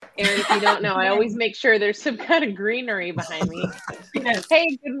Aaron, if you don't know, I always make sure there's some kind of greenery behind me. Yes.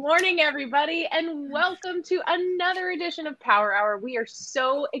 Hey, good morning, everybody, and welcome to another edition of Power Hour. We are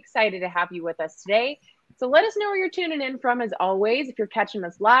so excited to have you with us today. So let us know where you're tuning in from, as always, if you're catching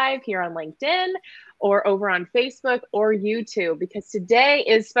us live here on LinkedIn or over on Facebook or YouTube, because today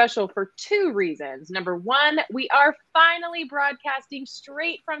is special for two reasons. Number one, we are finally broadcasting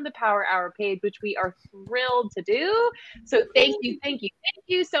straight from the Power Hour page, which we are thrilled to do. So thank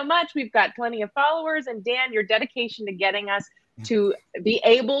you so much. We've got plenty of followers, and Dan, your dedication to getting us to be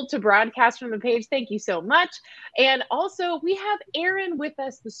able to broadcast from the page, thank you so much. And also, we have Aaron with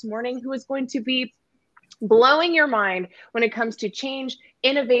us this morning, who is going to be blowing your mind when it comes to change,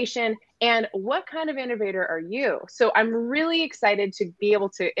 innovation, and what kind of innovator are you? So I'm really excited to be able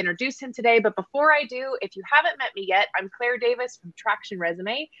to introduce him today. But before I do, if you haven't met me yet, I'm Claire Davis from Traction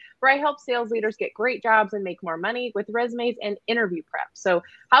Resume, where I help sales leaders get great jobs and make more money with resumes and interview prep. So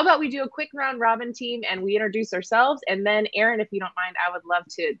how about we do a quick round robin, team, and we introduce ourselves. And then Aaron, if you don't mind, I would love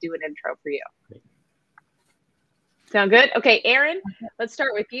to do an intro for you. Sound good? Okay, Aaron, let's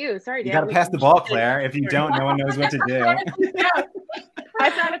start with you. Sorry, Dan. You got to pass the ball, Claire. If you don't, no one knows what to do. I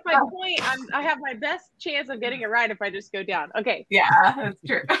thought if I point, I have my best chance of getting it right if I just go down. Okay. Yeah, that's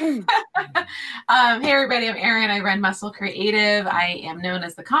true. Hey, everybody. I'm Erin. I run Muscle Creative. I am known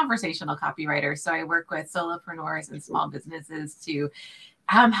as the conversational copywriter. So I work with solopreneurs and small businesses to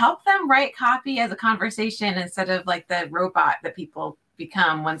help them write copy as a conversation instead of like the robot that people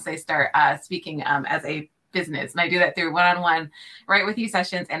become once they start speaking as a business. And I do that through one-on-one Write With You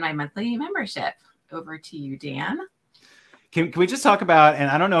sessions and my monthly membership. Over to you, Dan. Can we just talk about,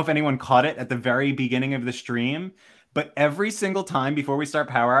 and I don't know if anyone caught it at the very beginning of the stream, but every single time before we start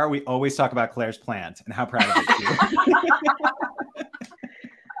Power Hour, we always talk about Claire's plant and how proud of it she is.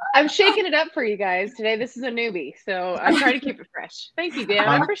 I'm shaking it up for you guys today. This is a newbie, so I'm trying to keep it fresh. Thank you, Dan.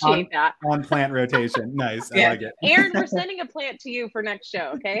 I appreciate that. On plant rotation. Nice. Yeah. I like it. Aaron, we're sending a plant to you for next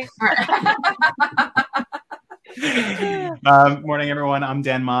show, okay? Morning, everyone. I'm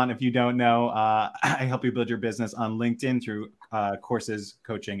Dan Mont. If you don't know, I help you build your business on LinkedIn through courses,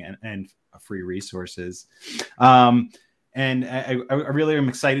 coaching, and free resources. And I really am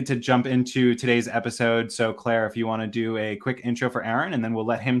excited to jump into today's episode. So, Claire, if you want to do a quick intro for Aaron, and then we'll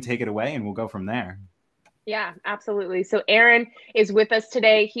let him take it away, and we'll go from there. Yeah, absolutely. So Aaron is with us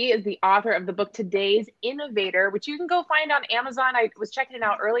today. He is the author of the book Today's Innovator, which you can go find on Amazon. I was checking it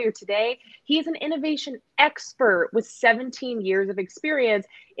out earlier today. He's an innovation expert with 17 years of experience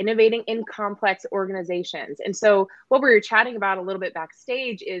innovating in complex organizations. And so what we were chatting about a little bit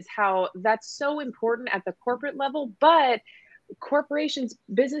backstage is how that's so important at the corporate level, but corporations,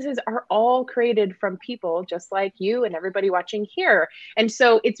 businesses are all created from people just like you and everybody watching here. And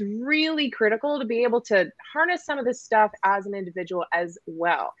so it's really critical to be able to harness some of this stuff as an individual as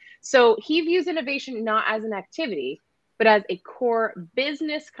well. So he views innovation not as an activity, but as a core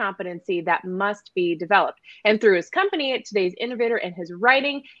business competency that must be developed. And through his company, Today's Innovator, and his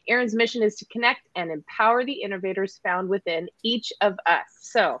writing, Aaron's mission is to connect and empower the innovators found within each of us.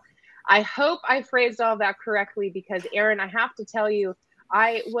 So I hope I phrased all that correctly, because Aaron, I have to tell you,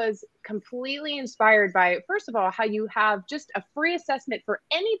 I was completely inspired by, first of all, how you have just a free assessment for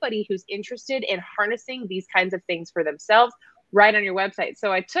anybody who's interested in harnessing these kinds of things for themselves right on your website.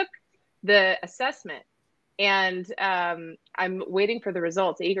 So I took the assessment, and I'm waiting for the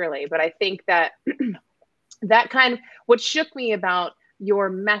results eagerly. But I think that what shook me about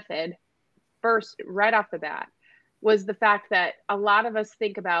your method first, right off the bat, was the fact that a lot of us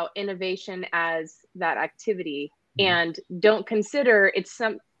think about innovation as that activity and don't consider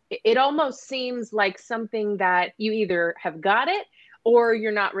it almost seems like something that you either have got it or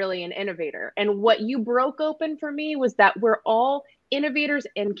you're not really an innovator. And what you broke open for me was that we're all innovators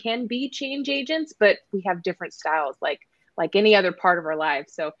and can be change agents, but we have different styles like any other part of our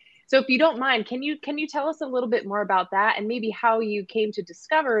lives. So if you don't mind, can you tell us a little bit more about that, and maybe how you came to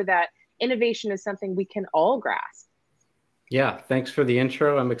discover that innovation is something we can all grasp? Yeah, thanks for the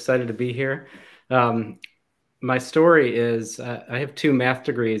intro. I'm excited to be here. My story is I have 2 math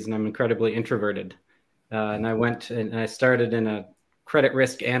degrees and I'm incredibly introverted. And I went and I started in a credit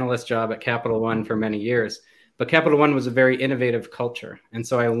risk analyst job at Capital One for many years. But Capital One was a very innovative culture. And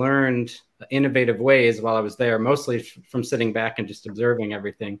so I learned innovative ways while I was there, mostly from sitting back and just observing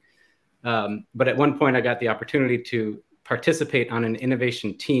everything. But at one point I got the opportunity to participate on an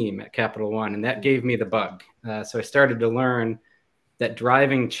innovation team at Capital One, and that gave me the bug. So I started to learn that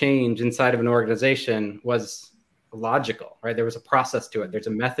driving change inside of an organization was logical, right? There was a process to it. There's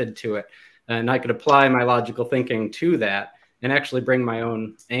a method to it. And I could apply my logical thinking to that and actually bring my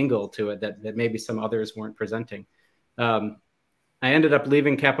own angle to it that maybe some others weren't presenting. I ended up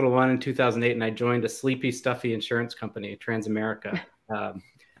leaving Capital One in 2008, and I joined a sleepy, stuffy insurance company, Transamerica.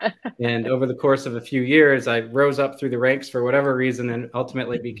 And over the course of a few years, I rose up through the ranks for whatever reason and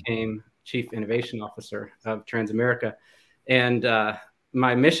ultimately became Chief Innovation Officer of Transamerica. And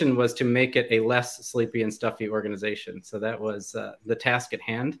my mission was to make it a less sleepy and stuffy organization. So that was the task at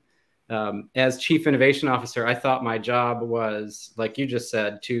hand. As Chief Innovation Officer, I thought my job was, like you just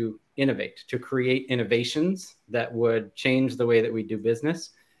said, to innovate, to create innovations that would change the way that we do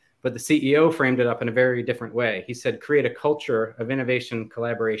business. But the CEO framed it up in a very different way. He said, create a culture of innovation,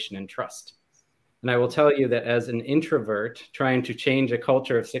 collaboration, and trust. And I will tell you that as an introvert, trying to change a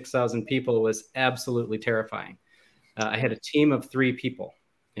culture of 6,000 people was absolutely terrifying. I had a team of 3 people.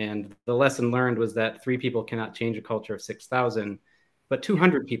 And the lesson learned was that 3 people cannot change a culture of 6,000, but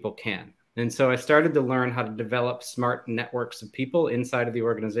 200 people can. And so I started to learn how to develop smart networks of people inside of the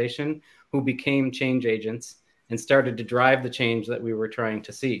organization who became change agents and started to drive the change that we were trying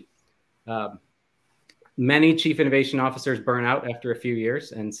to see. Many chief innovation officers burn out after a few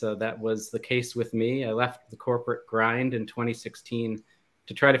years. And so that was the case with me. I left the corporate grind in 2016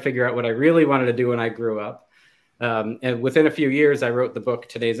 to try to figure out what I really wanted to do when I grew up. And within a few years, I wrote the book,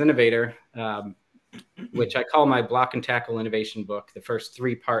 Today's Innovator, which I call my block and tackle innovation book. The first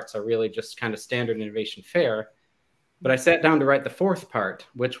 3 parts are really just kind of standard innovation fare. But I sat down to write the 4th part,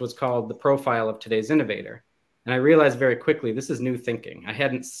 which was called The Profile of Today's Innovator. And I realized very quickly, this is new thinking. I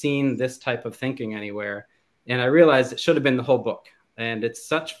hadn't seen this type of thinking anywhere. And I realized it should have been the whole book. And it's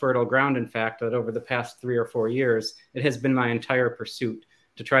such fertile ground, in fact, that over the past 3 or 4 years, it has been my entire pursuit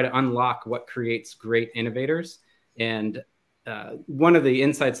to try to unlock what creates great innovators. And one of the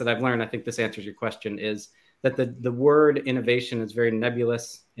insights that I've learned, I think this answers your question, is that the word innovation is very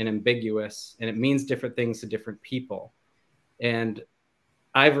nebulous and ambiguous, and it means different things to different people. And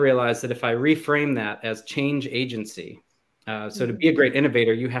I've realized that if I reframe that as change agency, so to be a great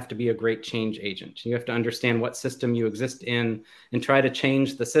innovator, you have to be a great change agent. You have to understand what system you exist in and try to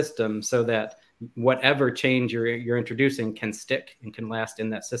change the system so that whatever change you're introducing can stick and can last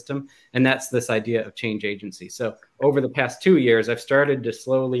in that system. And that's this idea of change agency. So over the past 2 years, I've started to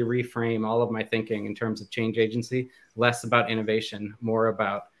slowly reframe all of my thinking in terms of change agency, less about innovation, more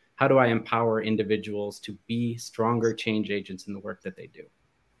about how do I empower individuals to be stronger change agents in the work that they do.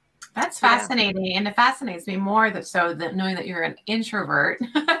 That's fascinating. And it fascinates me more that knowing that you're an introvert,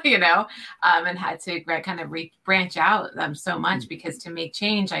 and had to kind of branch out so much, because to make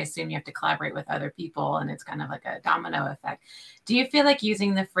change, I assume you have to collaborate with other people, and it's kind of like a domino effect. Do you feel like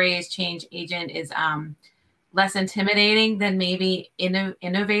using the phrase change agent is less intimidating than maybe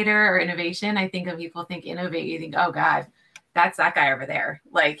innovator or innovation? I think when people think innovate, you think, oh God, that's that guy over there.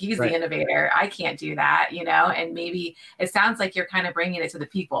 Like, he's right. The innovator. I can't do that, and maybe it sounds like you're kind of bringing it to the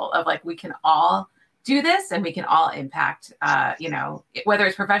people of like, we can all do this and we can all impact, whether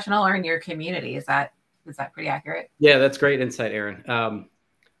it's professional or in your community. Is that pretty accurate? Yeah, that's great insight, Erin.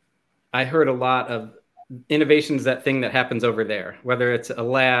 I heard a lot of innovations, that thing that happens over there, whether it's a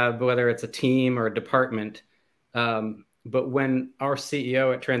lab, whether it's a team or a department. But when our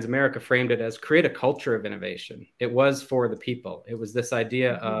CEO at Transamerica framed it as create a culture of innovation, it was for the people. It was this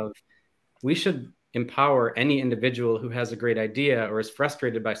idea of we should empower any individual who has a great idea or is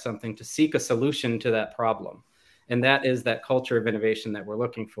frustrated by something to seek a solution to that problem. And that is that culture of innovation that we're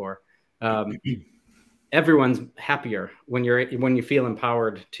looking for. Everyone's happier when you feel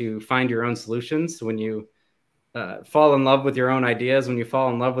empowered to find your own solutions, when you fall in love with your own ideas, when you fall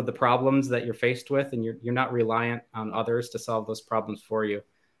in love with the problems that you're faced with, and you're not reliant on others to solve those problems for you.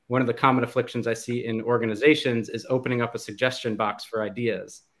 One of the common afflictions I see in organizations is opening up a suggestion box for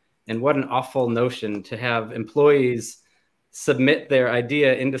ideas. And what an awful notion to have employees submit their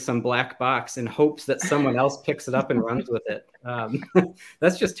idea into some black box in hopes that someone else picks it up and runs with it.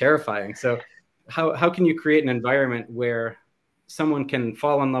 That's just terrifying. So how can you create an environment where someone can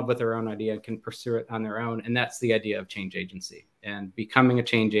fall in love with their own idea and can pursue it on their own? And that's the idea of change agency, and becoming a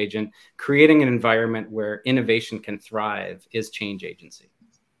change agent, creating an environment where innovation can thrive is change agency.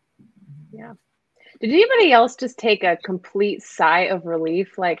 Yeah. Did anybody else just take a complete sigh of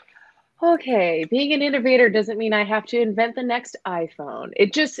relief? Like, okay, being an innovator doesn't mean I have to invent the next iPhone.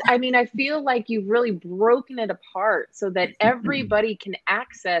 I feel like you've really broken it apart so that everybody can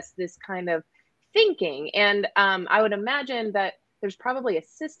access this kind of thinking. And I would imagine that there's probably a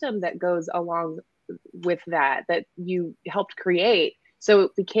system that goes along with that you helped create. So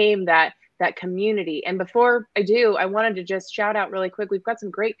it became that community. And before I do, I wanted to just shout out really quick. We've got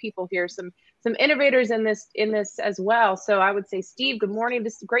some great people here, some innovators in this as well. So I would say, Steve, good morning.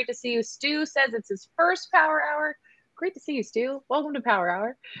 This is great to see you. Stu says it's his first Power Hour. Great to see you, Stu. Welcome to Power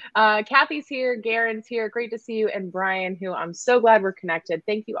Hour. Kathy's here, Garen's here. Great to see you. And Brian, who I'm so glad we're connected.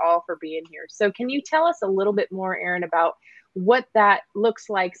 Thank you all for being here. So can you tell us a little bit more, Aaron, about what that looks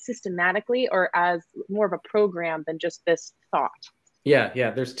like systematically or as more of a program than just this thought?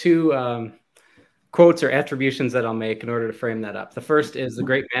 Yeah. There's two quotes or attributions that I'll make in order to frame that up. The first is the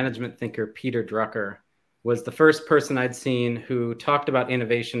great management thinker, Peter Drucker, was the first person I'd seen who talked about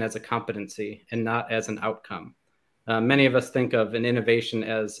innovation as a competency and not as an outcome. Many of us think of an innovation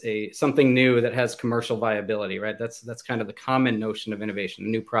as something new that has commercial viability, right? That's kind of the common notion of innovation, a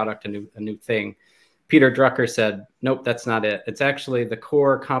new product, a new thing. Peter Drucker said, nope, that's not it. It's actually the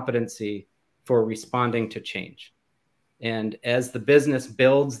core competency for responding to change. And as the business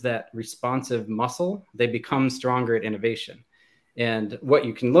builds that responsive muscle, they become stronger at innovation. And what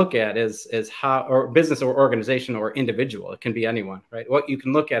you can look at is how, or business or organization or individual, it can be anyone, right? What you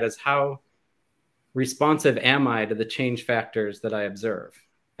can look at is how responsive am I to the change factors that I observe?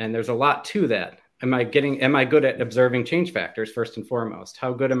 And there's a lot to that. Am I good at observing change factors first and foremost?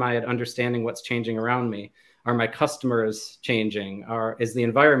 How good am I at understanding what's changing around me? Are my customers changing? Is the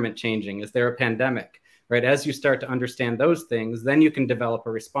environment changing? Is there a pandemic? Right? As you start to understand those things, then you can develop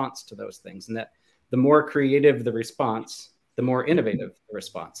a response to those things. And that the more creative the response, the more innovative the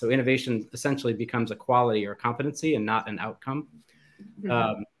response. So innovation essentially becomes a quality or competency and not an outcome.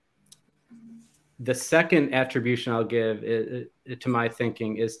 Mm-hmm. The second attribution I'll give to my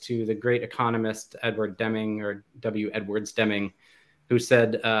thinking is to the great economist Edward Deming, or W. Edwards Deming, who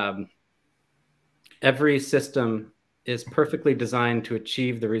said, every system is perfectly designed to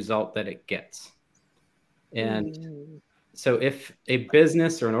achieve the result that it gets. And so if a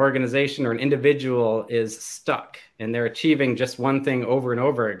business or an organization or an individual is stuck and they're achieving just one thing over and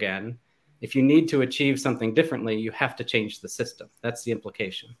over again, if you need to achieve something differently, you have to change the system. That's the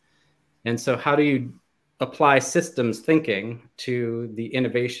implication. And so how do you apply systems thinking to the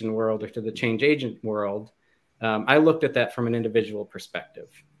innovation world or to the change agent world? I looked at that from an individual perspective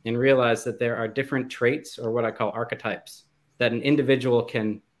and realized that there are different traits, or what I call archetypes, that an individual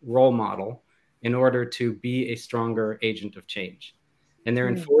can role model in order to be a stronger agent of change. And they're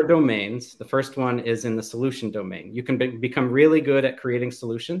in 4 domains. The first one is in the solution domain. You can become really good at creating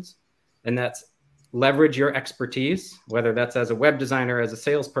solutions, and that's leverage your expertise, whether that's as a web designer, as a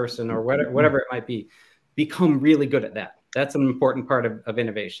salesperson, or whatever it might be. Become really good at that. That's an important part of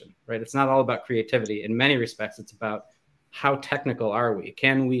innovation, right? It's not all about creativity. In many respects, it's about how technical are we?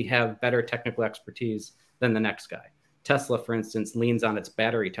 Can we have better technical expertise than the next guy? Tesla, for instance, leans on its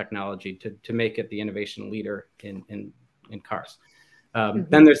battery technology to make it the innovation leader in cars.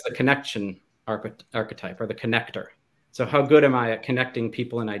 Then there's the connection archetype, or the connector. So how good am I at connecting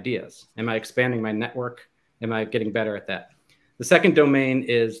people and ideas? Am I expanding my network? Am I getting better at that? The second domain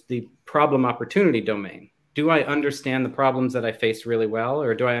is the problem opportunity domain. Do I understand the problems that I face really well,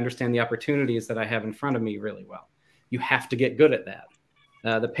 or do I understand the opportunities that I have in front of me really well? You have to get good at that.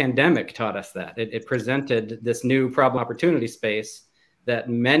 The pandemic taught us that. It presented this new problem opportunity space that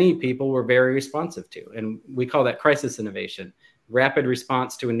many people were very responsive to. And we call that crisis innovation. Rapid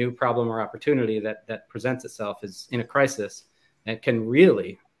response to a new problem or opportunity that presents itself as in a crisis, and can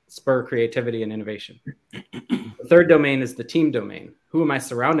really spur creativity and innovation. The third domain is the team domain. Who am I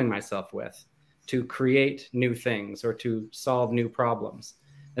surrounding myself with to create new things or to solve new problems?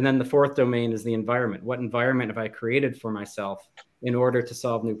 And then the fourth domain is the environment. What environment have I created for myself in order to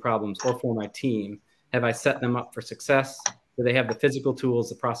solve new problems, or for my team? Have I set them up for success? Do they have the physical tools,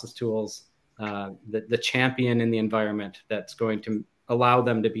 the process tools, the champion in the environment that's going to allow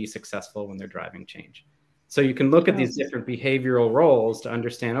them to be successful when they're driving change? So you can look at these different behavioral roles to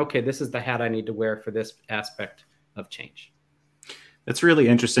understand, okay, this is the hat I need to wear for this aspect of change. That's really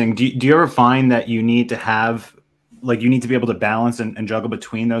interesting. Do you ever find that you need to have, you need to be able to balance and juggle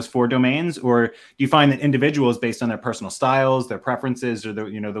between those 4 domains? Or do you find that individuals, based on their personal styles, their preferences, or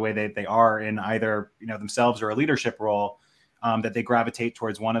the way they are in either, themselves or a leadership role, that they gravitate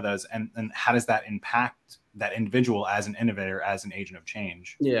towards one of those? And how does that impact that individual as an innovator, as an agent of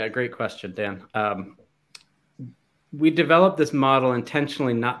change? Yeah, great question, Dan. We developed this model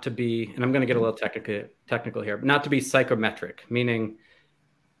intentionally not to be, and I'm going to get a little technical here, but not to be psychometric, meaning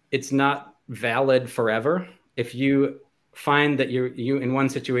it's not valid forever. If you find that you in one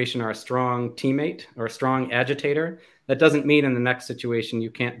situation are a strong teammate or a strong agitator, that doesn't mean in the next situation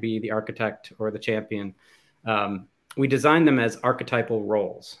you can't be the architect or the champion. We design them as archetypal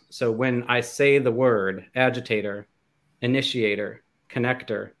roles. So when I say the word agitator, initiator,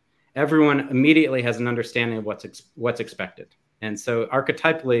 connector, everyone immediately has an understanding of what's expected. And so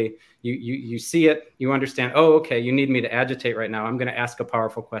archetypally, you see it, you understand, oh, okay, you need me to agitate right now. I'm going to ask a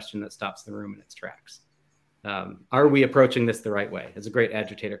powerful question that stops the room in its tracks. Are we approaching this the right way? It's a great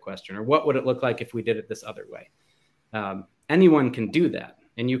agitator question. Or what would it look like if we did it this other way? Anyone can do that,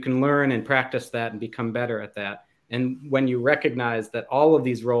 and you can learn and practice that and become better at that. And when you recognize that all of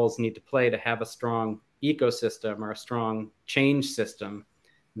these roles need to play to have a strong ecosystem or a strong change system,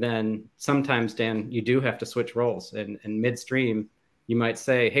 then sometimes, Dan, you do have to switch roles. And midstream, you might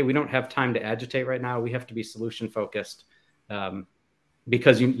say, hey, we don't have time to agitate right now. We have to be solution focused,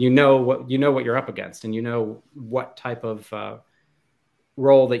 because you know what you're up against, and you know what type of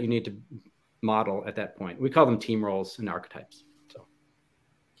role that you need to model at that point. We call them team roles and archetypes. So,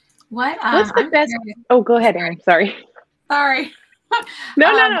 what's the best? Oh, go ahead, Erin. Sorry.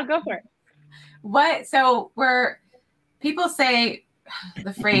 No, go for it. So people say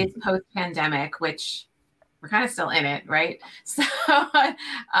the phrase post-pandemic, which we're kind of still in it, right? So,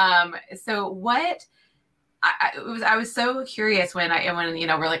 I was so curious when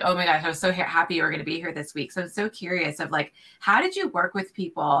we're like, oh my gosh, I was so happy you were going to be here this week. So I'm so curious of like, how did you work with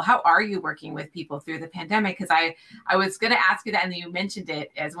people? How are you working with people through the pandemic? Because I was going to ask you that, and then you mentioned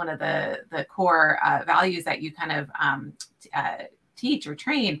it as one of the core values that you kind of teach or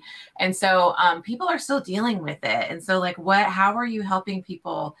train. And so people are still dealing with it. And so like, how are you helping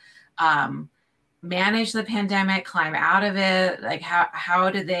people manage the pandemic, climb out of it? Like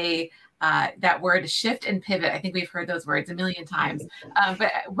how do they, that word shift and pivot? I think we've heard those words a million times.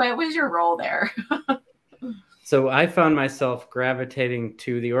 But what was your role there? So I found myself gravitating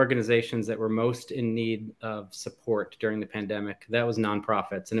to the organizations that were most in need of support during the pandemic. That was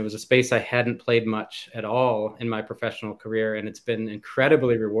nonprofits. And it was a space I hadn't played much at all in my professional career. And it's been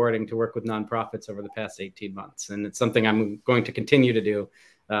incredibly rewarding to work with nonprofits over the past 18 months. And it's something I'm going to continue to do.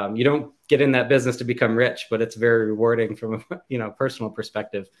 You don't get in that business to become rich, but it's very rewarding from a personal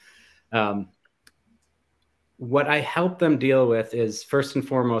perspective. What I help them deal with is first and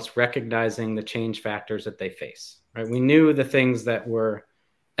foremost recognizing the change factors that they face. Right? We knew the things that were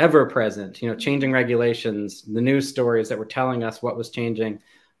ever present, changing regulations, the news stories that were telling us what was changing,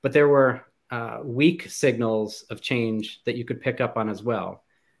 but there were weak signals of change that you could pick up on as well.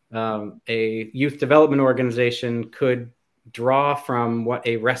 A youth development organization could draw from what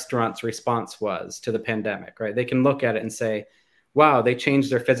a restaurant's response was to the pandemic. Right? They can look at it and say, wow, they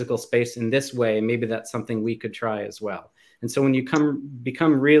changed their physical space in this way. Maybe that's something we could try as well. And so when you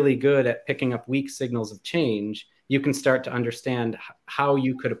become really good at picking up weak signals of change, you can start to understand how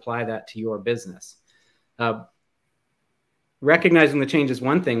you could apply that to your business. Recognizing the change is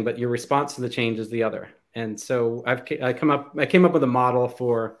one thing, but your response to the change is the other. And so I came up with a model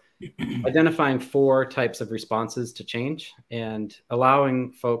for identifying 4 types of responses to change and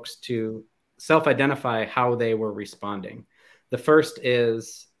allowing folks to self-identify how they were responding. The first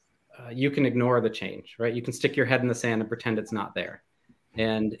is you can ignore the change, right? You can stick your head in the sand and pretend it's not there.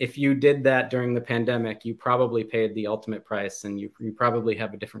 And if you did that during the pandemic, you probably paid the ultimate price, and you probably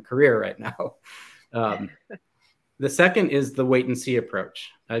have a different career right now. The second is the wait and see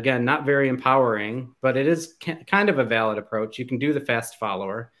approach. Again, not very empowering, but it is kind of a valid approach. You can do the fast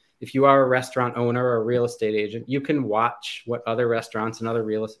follower. If you are a restaurant owner or a real estate agent, you can watch what other restaurants and other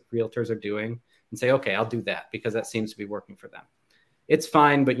realtors are doing and say, okay, I'll do that because that seems to be working for them. It's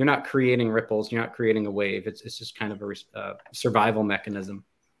fine, but you're not creating ripples. You're not creating a wave. It's just kind of a survival mechanism.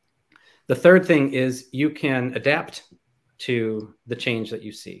 The third thing is you can adapt to the change that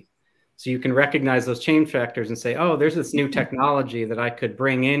you see. So you can recognize those change factors and say, oh, there's this new technology that I could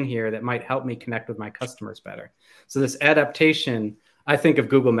bring in here that might help me connect with my customers better. So this adaptation, I think of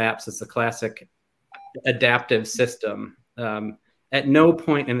Google Maps as the classic adaptive system. At no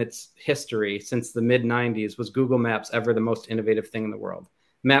point in its history since the mid-90s was Google Maps ever the most innovative thing in the world.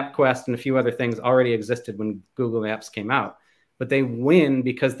 MapQuest and a few other things already existed when Google Maps came out, but they win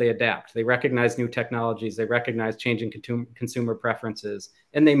because they adapt. They recognize new technologies, they recognize changing consumer preferences,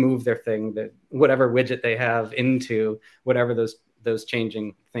 and they move their thing, whatever widget they have, into whatever those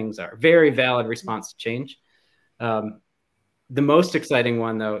changing things are. Very valid response to change. The most exciting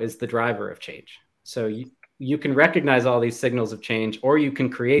one, though, is the driver of change. So you can recognize all these signals of change, or you can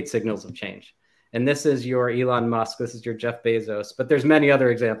create signals of change. And this is your Elon Musk, this is your Jeff Bezos, but there's many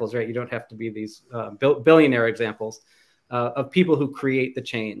other examples, right? You don't have to be these billionaire examples of people who create the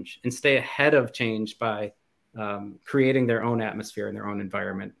change and stay ahead of change by creating their own atmosphere and their own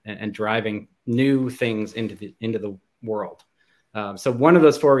environment and driving new things into the world. So one of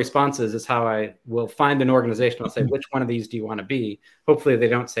those 4 responses is how I will find an organization. I'll say, which one of these do you want to be? Hopefully they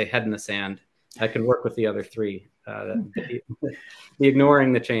don't say head in the sand. I can work with the other 3. The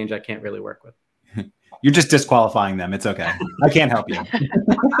ignoring the change, I can't really work with. You're just disqualifying them. It's okay. I can't help you.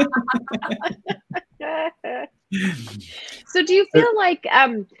 So do you feel like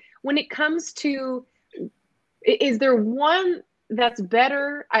when it comes to Is there one that's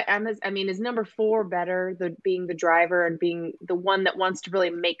better? I mean, is number 4 better, being the driver and being the one that wants to really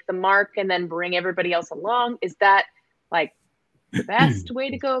make the mark and then bring everybody else along? Is that like the best way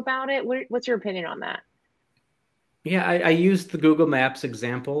to go about it? What's your opinion on that? Yeah, I used the Google Maps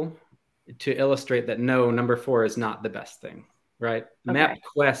example to illustrate that no, number 4 is not the best thing, right? Okay.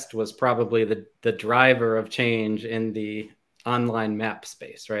 MapQuest was probably the driver of change in the online map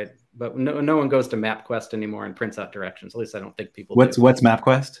space, right? But no one goes to MapQuest anymore and prints out directions. At least I don't think people do. What's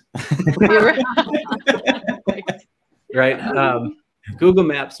MapQuest? Right. Google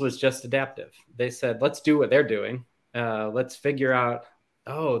Maps was just adaptive. They said, let's do what they're doing. Let's figure out,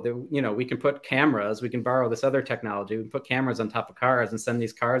 we can put cameras, we can borrow this other technology, we can put cameras on top of cars and send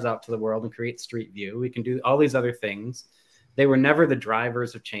these cars out to the world and create street view. We can do all these other things. They were never the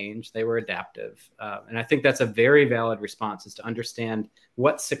drivers of change. They were adaptive. And I think that's a very valid response, is to understand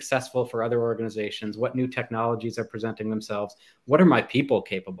what's successful for other organizations, what new technologies are presenting themselves, what are my people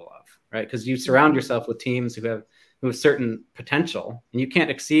capable of, right? Because you surround yourself with teams who have certain potential, and you can't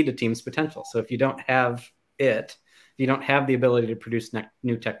exceed a team's potential. So if you don't have it, if you don't have the ability to produce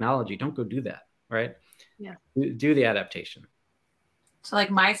new technology, don't go do that, right? Yeah. Do the adaptation. So like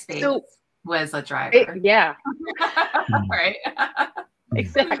MySpace was a driver. Yeah. Right.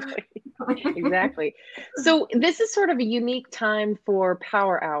 Exactly. So this is sort of a unique time for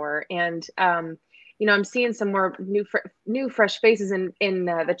Power Hour. And, I'm seeing some more new fresh faces in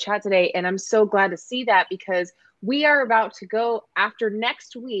the chat today. And I'm so glad to see that, because we are about to go after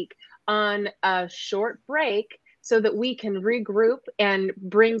next week on a short break so that we can regroup and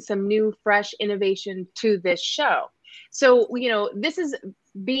bring some new, fresh innovation to this show. So, this is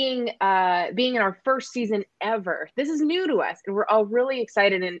being in our first season ever. This is new to us, and we're all really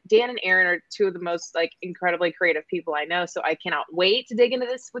excited. And Dan and Aaron are two of the most incredibly creative people I know. So I cannot wait to dig into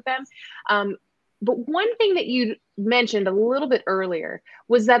this with them. But one thing that you mentioned a little bit earlier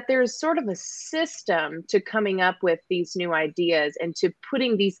was that there's sort of a system to coming up with these new ideas and to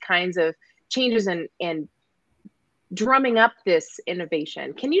putting these kinds of changes and drumming up this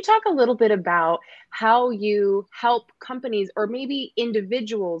innovation. Can you talk a little bit about how you help companies or maybe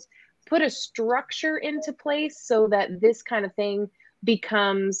individuals put a structure into place so that this kind of thing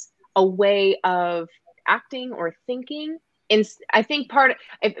becomes a way of acting or thinking? And I think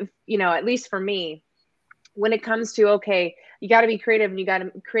at least for me, when it comes to, okay, you got to be creative and you got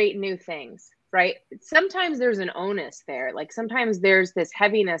to create new things, right? Sometimes there's an onus there. Sometimes there's this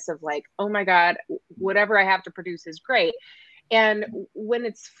heaviness of oh my God, whatever I have to produce is great. And when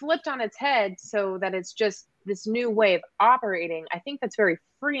it's flipped on its head so that it's just this new way of operating, I think that's very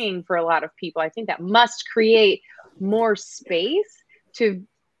freeing for a lot of people. I think that must create more space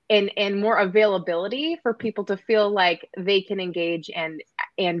and more availability for people to feel like they can engage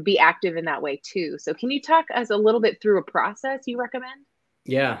and be active in that way too. So can you talk us a little bit through a process you recommend?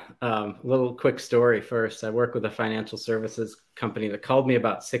 Yeah. Little quick story first. I work with a financial services company that called me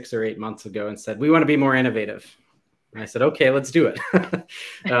about 6 or 8 months ago and said, we want to be more innovative. And I said, okay, let's do it.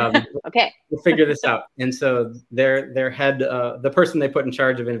 Okay. We'll figure this out. And so their head, the person they put in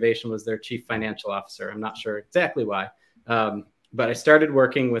charge of innovation was their chief financial officer. I'm not sure exactly why. But I started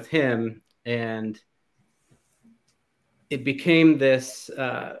working with him, and it became this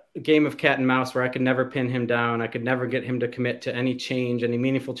game of cat and mouse where I could never pin him down. I could never get him to commit to any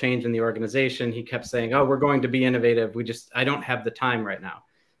meaningful change in the organization. He kept saying, oh, we're going to be innovative. I don't have the time right now.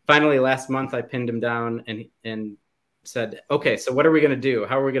 Finally, last month, I pinned him down and said, okay, so what are we going to do?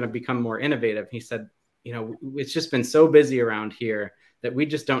 How are we going to become more innovative? He said, it's just been so busy around here that we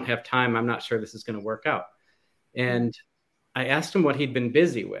just don't have time. I'm not sure this is going to work out. And I asked him what he'd been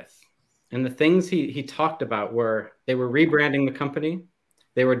busy with. And the things he talked about were, they were rebranding the company,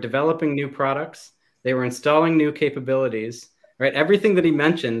 they were developing new products, they were installing new capabilities, right? Everything that he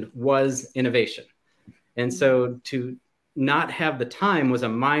mentioned was innovation. And so to not have the time was a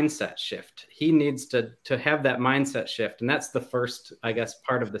mindset shift. He needs to have that mindset shift. And that's the first, I guess,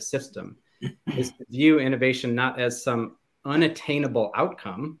 part of the system, is to view innovation not as some unattainable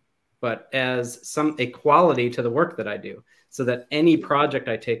outcome, but as a quality to the work that I do, so that any project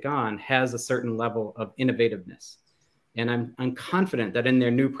I take on has a certain level of innovativeness. And I'm confident that in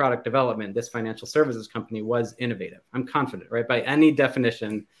their new product development, this financial services company was innovative. I'm confident, right? By any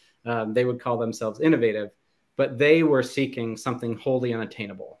definition, they would call themselves innovative, but they were seeking something wholly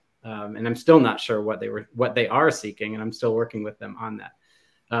unattainable. And I'm still not sure what they are seeking, and I'm still working with them on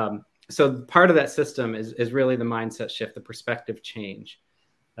that. So part of that system is really the mindset shift, the perspective change.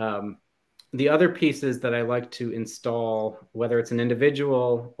 The other pieces that I like to install, whether it's an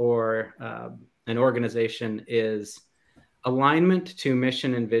individual or an organization, is alignment to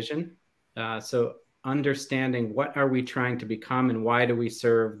mission and vision. So understanding what are we trying to become and why do we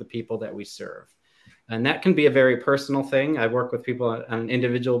serve the people that we serve. And that can be a very personal thing. I work with people on an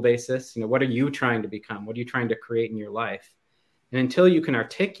individual basis. What are you trying to become? What are you trying to create in your life? And until you can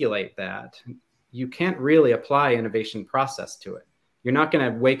articulate that, you can't really apply innovation process to it. You're not going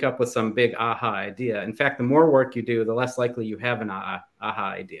to wake up with some big aha idea. In fact, the more work you do, the less likely you have an aha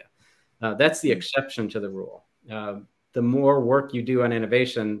idea. That's the exception to the rule. The more work you do on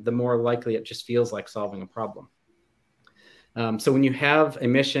innovation, the more likely it just feels like solving a problem. So when you have a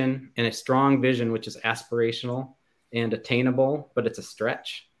mission and a strong vision, which is aspirational and attainable, but it's a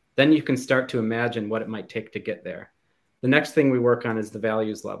stretch, then you can start to imagine what it might take to get there. The next thing we work on is the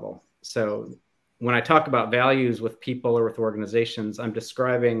values level. So when I talk about values with people or with organizations, I'm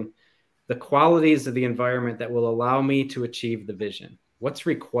describing the qualities of the environment that will allow me to achieve the vision. What's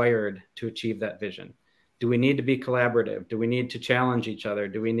required to achieve that vision? Do we need to be collaborative? Do we need to challenge each other?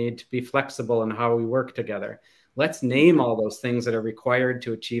 Do we need to be flexible in how we work together? Let's name all those things that are required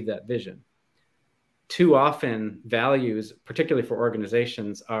to achieve that vision. Too often, values, particularly for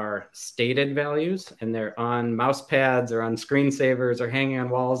organizations, are stated values, and they're on mouse pads or on screensavers or hanging on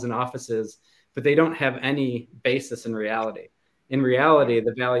walls in offices, but they don't have any basis in reality. In reality,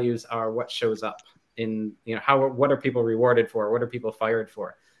 the values are what shows up in, what are people rewarded for? What are people fired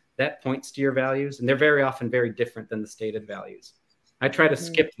for? That points to your values, and they're very often very different than the stated values. I try to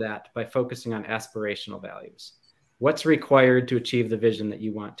skip that by focusing on aspirational values. What's required to achieve the vision that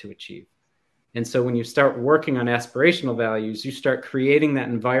you want to achieve? And so when you start working on aspirational values, you start creating that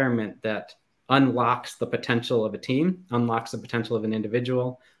environment that unlocks the potential of a team, unlocks the potential of an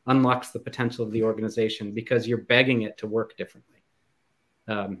individual, unlocks the potential of the organization, because you're begging it to work differently.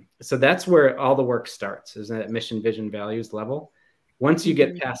 So that's where all the work starts, is at mission, vision, values level. Once you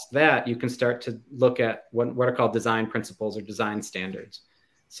get past that, you can start to look at what are called design principles or design standards.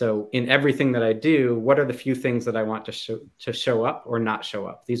 So in everything that I do, what are the few things that I want to show up or not show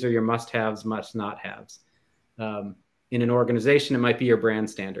up? These are your must-haves, must-not-haves. In an organization, it might be your brand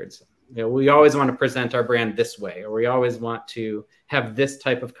standards. We always want to present our brand this way, or we always want to have this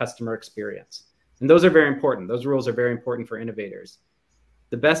type of customer experience. And those are very important. Those rules are very important for innovators.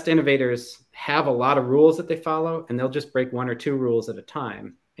 The best innovators have a lot of rules that they follow, and they'll just break one or two rules at a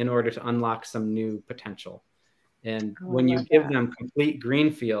time in order to unlock some new potential. And when you give them complete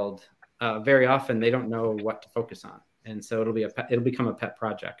greenfield, very often they don't know what to focus on. And so it'll become a pet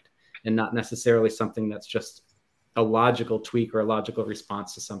project and not necessarily something that's just a logical tweak or a logical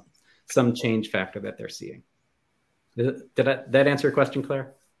response to some change factor that they're seeing. Did that answer your question,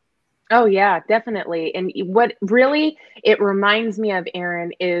 Claire? Oh yeah, definitely. And what really it reminds me of,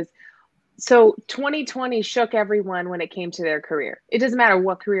 Aaron, is so 2020 shook everyone when it came to their career. It doesn't matter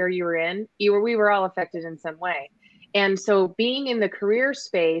what career you were in, we were all affected in some way. And so being in the career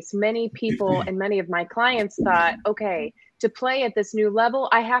space, many people and many of my clients thought, okay, to play at this new level,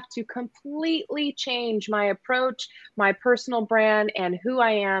 I have to completely change my approach, my personal brand, and who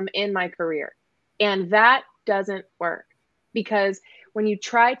I am in my career. And that doesn't work, because when you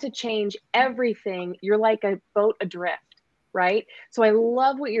try to change everything, you're like a boat adrift, right? So I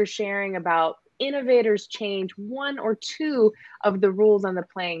love what you're sharing about innovators change one or two of the rules on the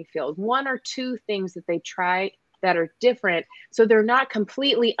playing field, one or two things that they try that are different, so they're not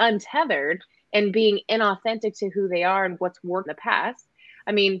completely untethered and being inauthentic to who they are and what's worked in the past.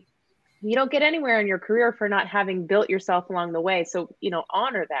 I mean, you don't get anywhere in your career for not having built yourself along the way. So,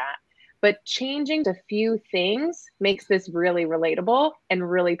 honor that. But changing a few things makes this really relatable and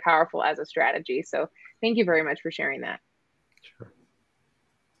really powerful as a strategy. So thank you very much for sharing that. Sure.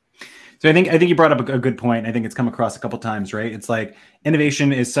 So I think you brought up a good point. I think it's come across a couple of times, right? It's like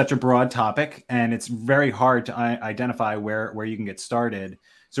innovation is such a broad topic, and it's very hard to identify where you can get started.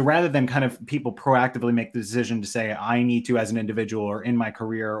 So rather than kind of people proactively make the decision to say, I need to, as an individual or in my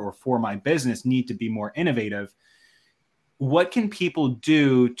career or for my business, need to be more innovative, what can people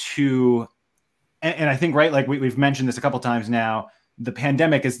do to, and I think, right, like we've mentioned this a couple of times now, the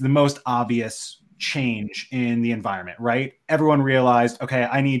pandemic is the most obvious change in the environment, right? Everyone realized, okay,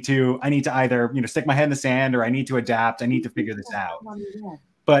 I need to either, stick my head in the sand, or I need to adapt. I need to figure this out.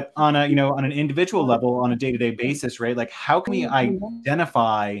 But on an individual level, on a day-to-day basis, right? Like, how can we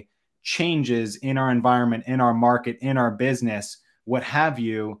identify changes in our environment, in our market, in our business, what have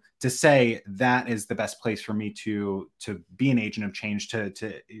you, to say that is the best place for me to be an agent of change,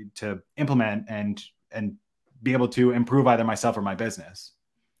 to implement and be able to improve either myself or my business?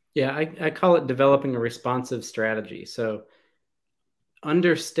 Yeah, I call it developing a responsive strategy. So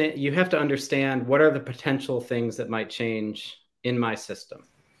you have to understand what are the potential things that might change in my system,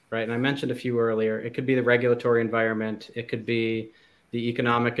 right? And I mentioned a few earlier. It could be the regulatory environment. It could be the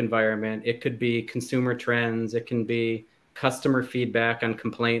economic environment. It could be consumer trends. It can be customer feedback on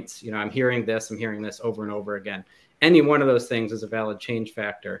complaints. I'm hearing this over and over again. Any one of those things is a valid change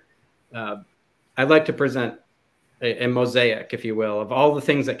factor. I'd like to present a mosaic, if you will, of all the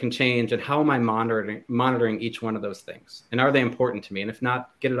things that can change and how am I monitoring each one of those things? And are they important to me? And if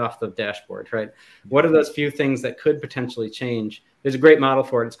not, get it off the dashboard, right? What are those few things that could potentially change? There's a great model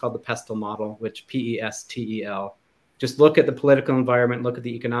for it. It's called the PESTEL model, which PESTEL. Just look at the political environment, look at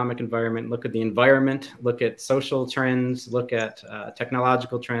the economic environment, look at the environment, look at social trends, look at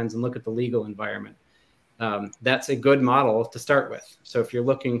technological trends, and look at the legal environment. That's a good model to start with. So if you're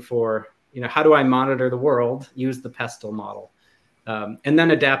looking for, how do I monitor the world, use the PESTEL model, and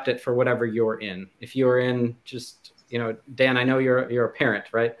then adapt it for whatever you're in. If you're in just, Dan, I know you're a parent,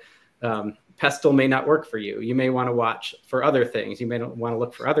 right? PESTEL may not work for you. You may want to watch for other things. You may want to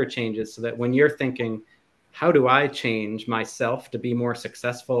look for other changes so that when you're thinking, how do I change myself to be more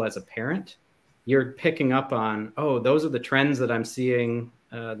successful as a parent? You're picking up on, those are the trends that I'm seeing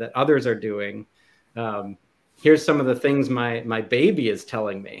that others are doing. Here's some of the things my baby is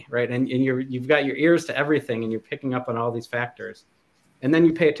telling me, right? And you've got your ears to everything and you're picking up on all these factors. And then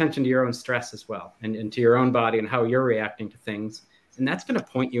you pay attention to your own stress as well and to your own body and how you're reacting to things. And that's going to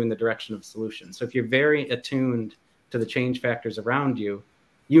point you in the direction of solutions. So if you're very attuned to the change factors around you,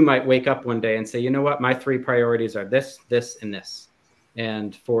 you might wake up one day and say, you know what, my 3 priorities are this, this, and this.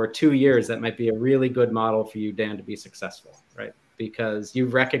 And for 2 years, that might be a really good model for you, Dan, to be successful, right? Because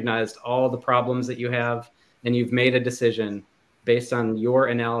you've recognized all the problems that you have and you've made a decision based on your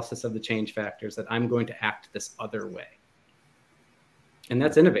analysis of the change factors that I'm going to act this other way. And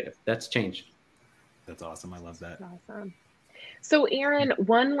that's innovative. That's change. That's awesome. I love that. Awesome. So Aaron,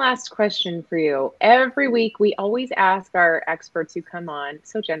 one last question for you. Every week, we always ask our experts who come on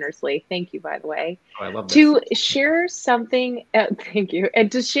so generously, thank you, by the way, I love that. to share something, thank you,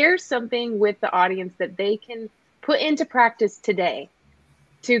 and to share something with the audience that they can put into practice today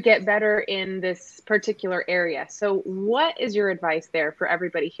to get better in this particular area. So what is your advice there for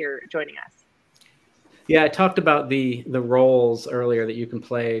everybody here joining us? Yeah, I talked about the roles earlier that you can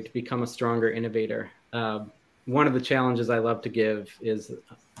play to become a stronger innovator. One of the challenges I love to give is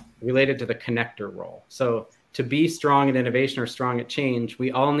related to the connector role. So to be strong at innovation or strong at change, we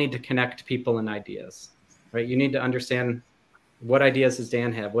all need to connect people and ideas, right? You need to understand, what ideas does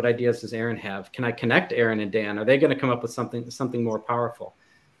Dan have? What ideas does Aaron have? Can I connect Aaron and Dan? Are they going to come up with something more powerful?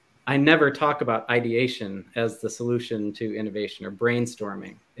 I never talk about ideation as the solution to innovation or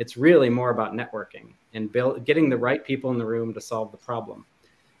brainstorming. It's really more about networking and getting the right people in the room to solve the problem.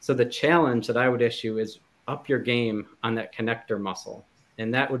 So the challenge that I would issue is up your game on that connector muscle.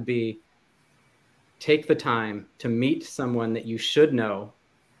 And that would be, take the time to meet someone that you should know,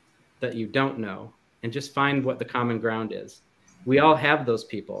 that you don't know, and just find what the common ground is. We all have those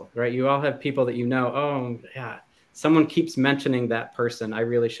people, right? You all have people that you know, oh yeah, someone keeps mentioning that person. I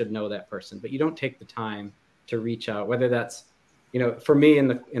really should know that person, but you don't take the time to reach out, whether that's, for me in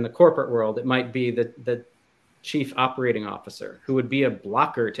the corporate world, it might be the chief operating officer who would be a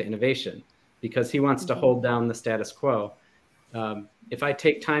blocker to innovation because he wants to hold down the status quo. If I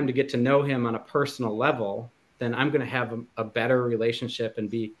take time to get to know him on a personal level, then I'm going to have a better relationship and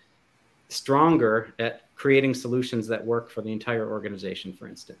be stronger at creating solutions that work for the entire organization, for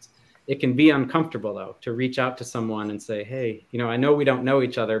instance. It can be uncomfortable, though, to reach out to someone and say, hey, I know we don't know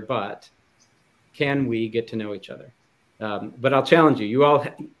each other, but can we get to know each other? But I'll challenge you. You all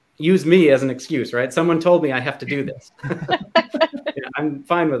use me as an excuse, right? Someone told me I have to do this. I'm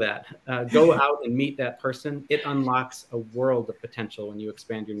fine with that. Go out and meet that person. It unlocks a world of potential when you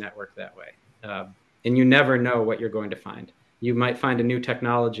expand your network that way. And you never know what you're going to find. You might find a new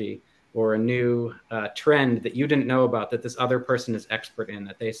technology or a new trend that you didn't know about that this other person is expert in,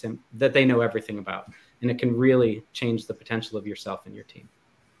 that they know everything about. And it can really change the potential of yourself and your team.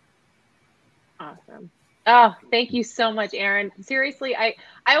 Awesome. Oh, thank you so much, Aaron. Seriously, I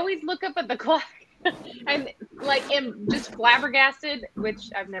always look up at the clock and am just flabbergasted, which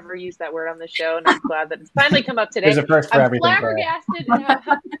I've never used that word on the show, and I'm glad that it's finally come up today. There's a first for everything. Flabbergasted,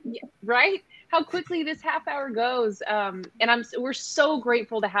 right? How quickly this half hour goes. And we're so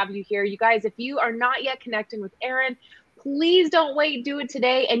grateful to have you here. You guys, if you are not yet connecting with Aaron, please don't wait, do it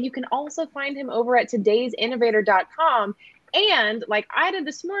today. And you can also find him over at todaysinnovator.com. And like I did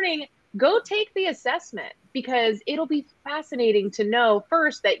this morning, go take the assessment because it'll be fascinating to know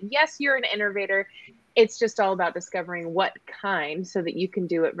first that yes, you're an innovator. It's just all about discovering what kind so that you can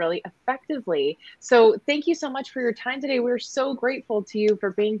do it really effectively. So thank you so much for your time today. We're so grateful to you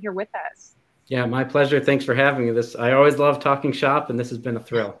for being here with us. Yeah, my pleasure. Thanks for having me. I always love talking shop, and this has been a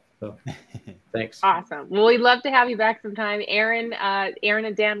thrill. So thanks. Awesome. Well, we'd love to have you back sometime. Aaron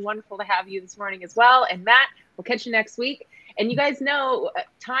and Dan, wonderful to have you this morning as well. And Matt, we'll catch you next week. And you guys know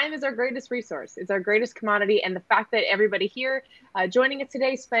time is our greatest resource. It's our greatest commodity. And the fact that everybody here joining us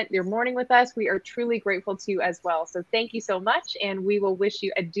today spent your morning with us, we are truly grateful to you as well. So thank you so much. And we will wish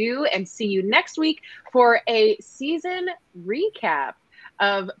you adieu and see you next week for a season recap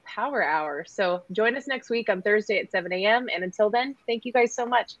of Power Hour. So join us next week on Thursday at 7 a.m. And until then, thank you guys so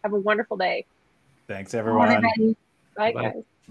much. Have a wonderful day. Thanks, everyone. Bye, Bye. guys.